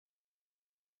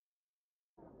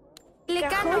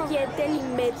Lecano.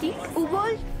 Yetelimeti.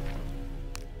 Ubol.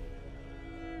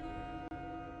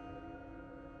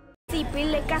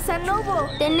 Sipile Casanovo.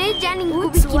 Tené Jan in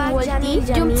Kubiki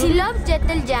Jumsilov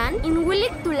Jetel Jan in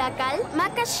Willik Tulakal,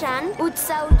 Makashan,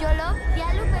 Utsau Yolov,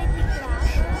 Yalu Baitikra.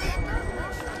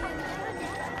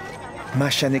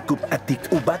 Mashanekup atik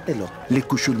ubatelo,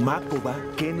 lekushulmakoba,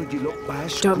 kenujilok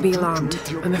bash. Don't be alarmed.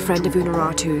 I'm a friend of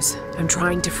Unaratu's. I'm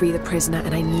trying to free the prisoner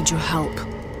and I need your help.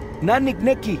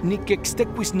 Nanikneki,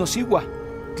 nikextequis nosiwa,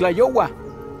 tlayowa,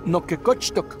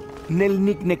 noquecochtoc, nel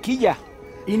niknequilla,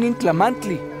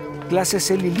 inintlamantli,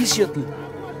 clases el iliciotl.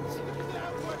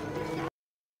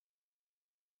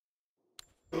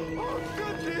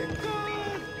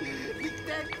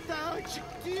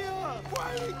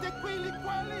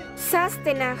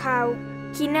 Sastenahau,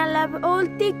 kinalab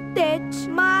oltik tech,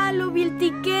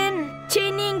 malubiltiken,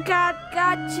 chininkat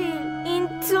kachil,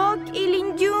 intok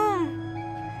ilinjum.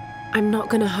 I'm not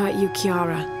gonna hurt you,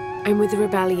 Kayara. I'm with the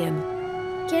rebellion.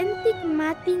 Kentik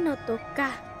mati no toka.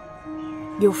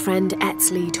 Your friend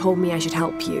Etzli told me I should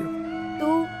help you.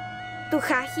 Tu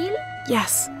hahil?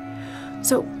 Yes.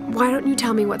 So why don't you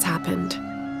tell me what's happened?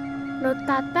 No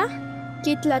tata?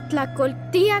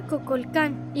 Kitlatlakoltia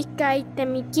kokolkan,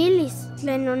 ikaitemikilis,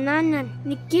 tlenonanan,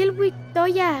 nikilwik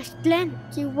toya tlen,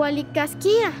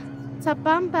 kiwalikaskia,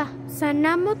 zapampa,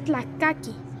 sanamo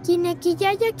tlakaki.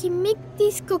 Kinekiyaya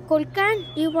kimiktis kokolkan,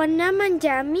 iwanaman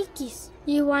yamikis,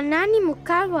 iwanani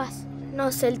mukawas,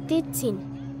 noseltitsin.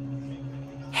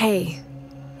 Hey,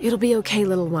 it'll be okay,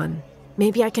 little one.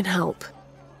 Maybe I can help.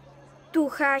 Tu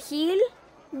hahil?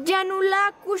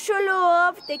 Janula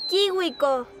kusholoov te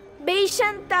kiwiko.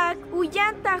 Beishantak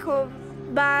uyantajov.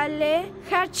 Vale,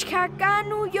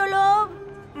 hachhakanu yolov.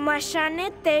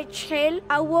 Mashane techel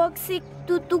awoksik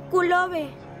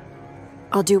tutukulove.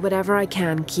 I'll do whatever I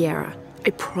can, Kayara. I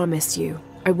promise you.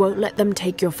 I won't let them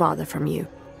take your father from you.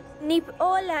 Nip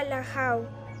ola lahau.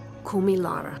 Call me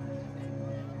Lara.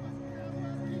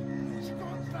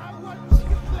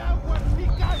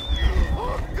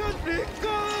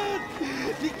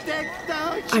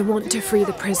 I want to free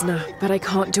the prisoner, but I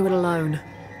can't do it alone.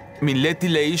 Mileti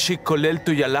leishi kolel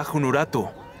tu yalah unurato.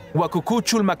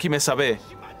 Wakukuchul makimesabe.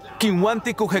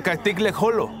 Kinwanti kujekatik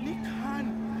lejolo.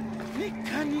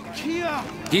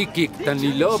 Kikik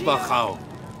tanilo bajao.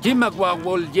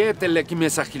 Kimagwawol yetele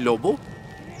kimesahilobo?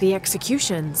 The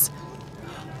executions.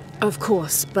 Of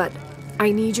course, but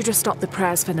I need you to stop the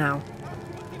prayers for now.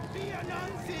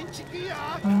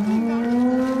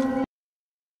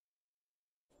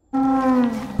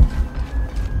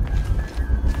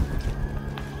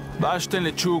 Bashten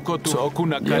lechuko tu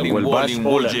okuna kalimwol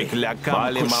inwojik le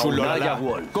akam kushulala.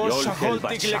 Kosha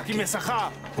holtik le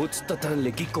kimesaha.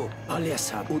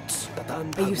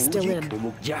 Are you still in?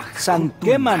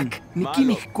 Sankeman,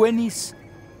 nikinihkuenis,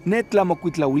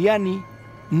 netlamocuitlauyani,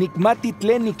 nikmati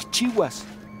tlenik chihuas.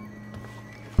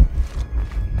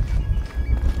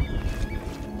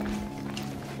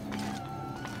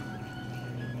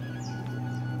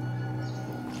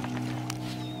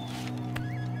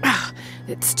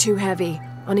 It's too heavy.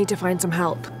 I'll need to find some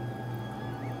help.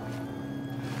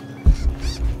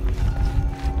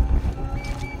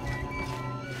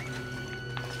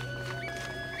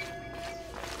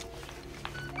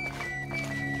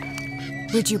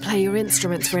 Would you play your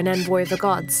instruments for an envoy of the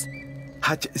gods?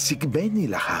 Hach sigbeni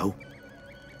lahau.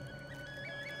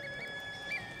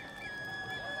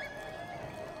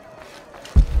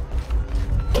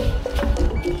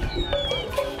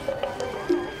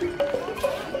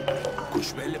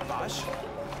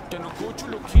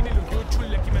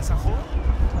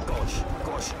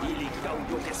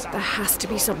 There has to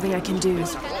be something I can do.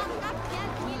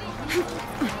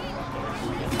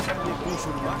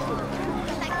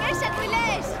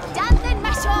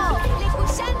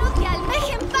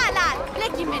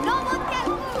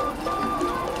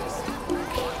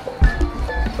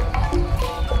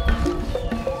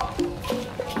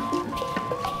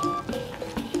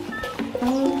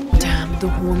 Damn, the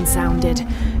horn sounded.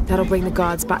 That'll bring the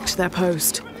guards back to their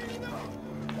post.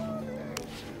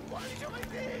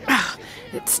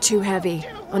 It's too heavy.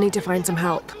 I'll need to find some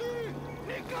help.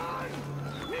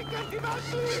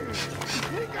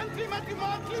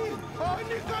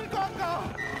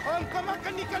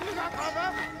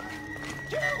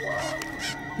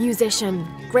 Musician,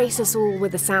 grace us all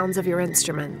with the sounds of your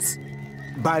instruments.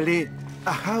 Vale,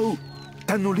 ahau,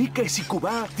 tanulika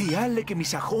esikuba, tiale que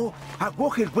misajo,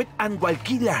 aguoje el wet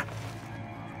angualquila.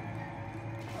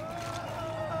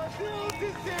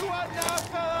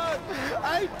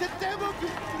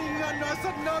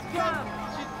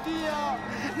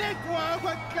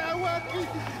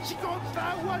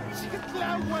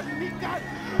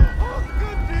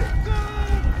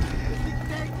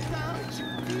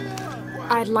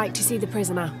 I'd like to see the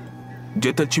prisoner.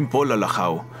 Yetel chimpola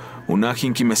lajao.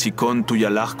 Unajin kimesikon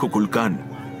tuyalaj kukulkan.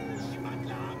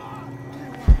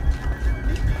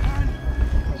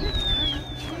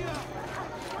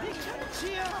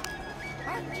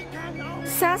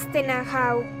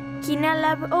 Sastenahau.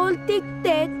 Kinalab oltik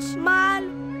tech mal.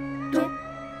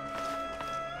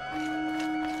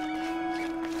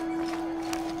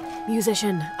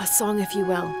 Musician, a song if you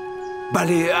will.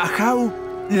 Vale, ajau,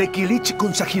 lequilich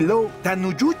consagilo,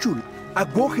 tanuyuchul,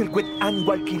 agwogel wet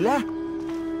angualquila.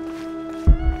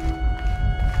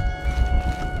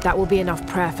 That will be enough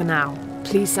prayer for now.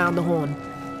 Please sound the horn.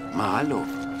 Malo.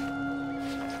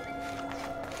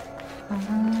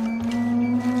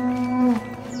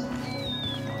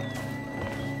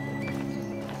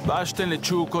 Basten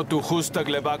lechuco tu justa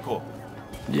glebako.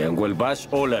 Yanguel bash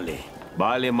olale.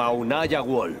 Vale maunaya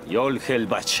wol. Yolgel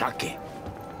bachake.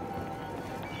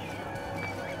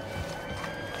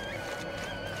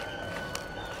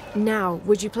 Now,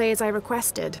 would you play as I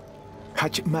requested?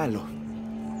 Hach malo.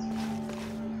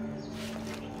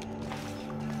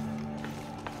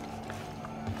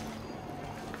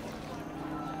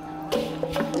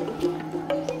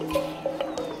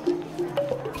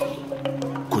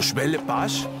 Kushbele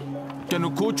pash?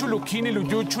 Tenukuchu lukini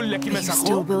luyuchu Are you lekimesajo?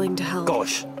 still willing to help?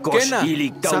 Kosh. Kena,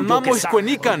 sanmamo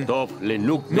iskuenikan.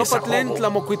 No patlen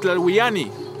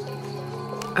tlamoquitlalwiani.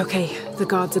 Okay, the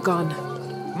guards are gone.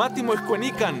 Matimo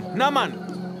iskuenikan. Naman.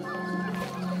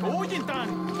 Uyintan.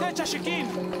 Techa shikin.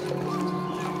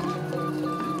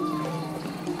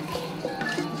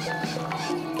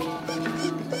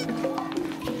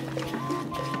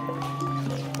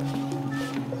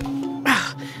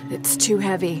 It's too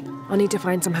heavy. I'll need to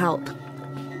find some help.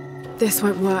 This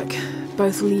won't work.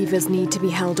 Both levers need to be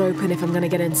held open if I'm gonna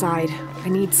get inside. I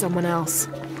need someone else.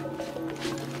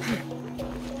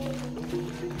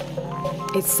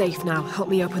 It's safe now. Help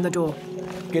me open the door.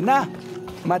 Kena,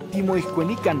 matimo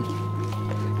ihkuenikan.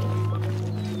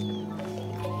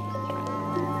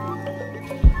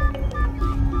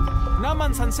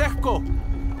 Naman sansejko.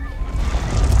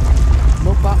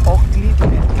 No pa ohtli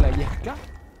netlayehka.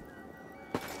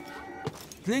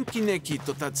 Tlen kineki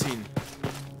totatsin.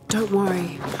 Don't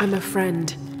worry. I'm a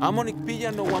friend. Amonik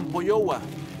pilla no wampoyowa.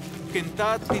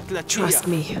 Kentat titlachia. Trust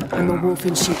me. I'm a wolf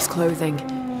in sheep's clothing.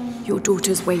 Your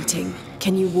daughter's waiting.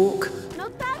 Can you walk? No,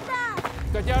 tata.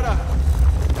 Kayara.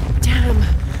 Damn.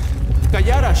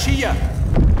 Kayara, Shia.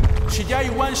 Shia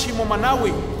iwan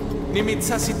shimomanawi.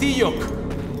 Nimitsasitiyok.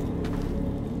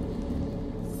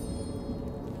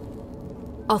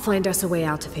 I'll find us a way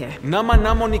out of here. Nama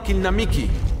namo nikilnamiki.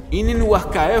 Inin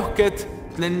wahkaehket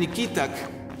tlen nikitak.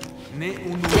 Ne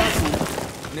unuatu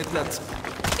netlats.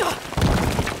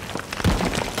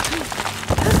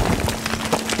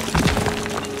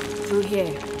 Through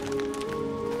here.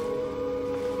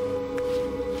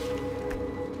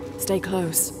 Stay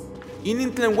close.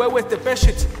 Inin tlen huehues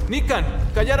tepeshit. Nikan.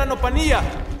 Kayara no panilla.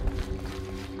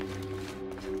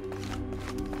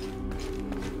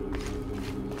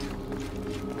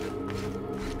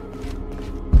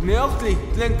 Neochtli,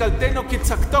 tlen kalteno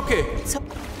kitzaktoke.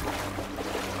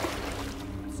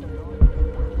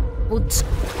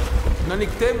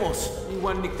 Naniktemos,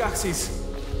 iwan nikaxis.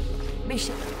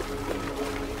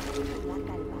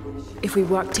 If we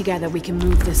work together, we can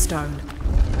move this stone.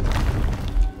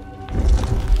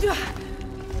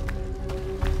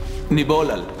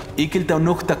 Nibolal, ikil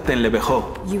taunuktak ten lebejo.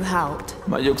 You helped.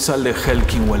 Mayoksal de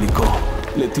helkin waliko.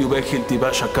 Letiubehil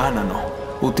tibasha kanano.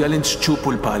 Utialin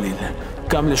chupul palil.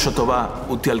 Kamle shotoba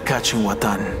utial kachin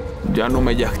watan. Ya no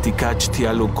me yachtikach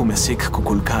tialu kumesik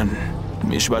kukulkan.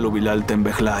 Mishbalu bilal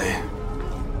tembechlae.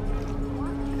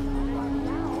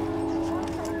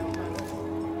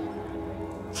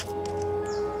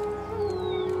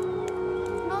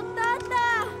 No,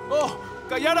 tata. Oh,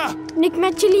 Kayara!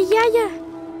 Nikmachiliyaya.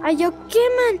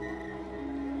 Ayokeman.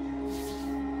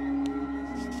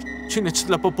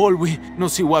 Chinechtlapopolwi, no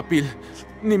siwapil.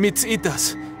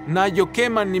 Nimitzitas.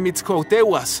 Nayokeman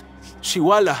nimitzkoutewas.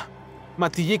 Xiwala.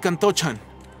 Matillikan tochan.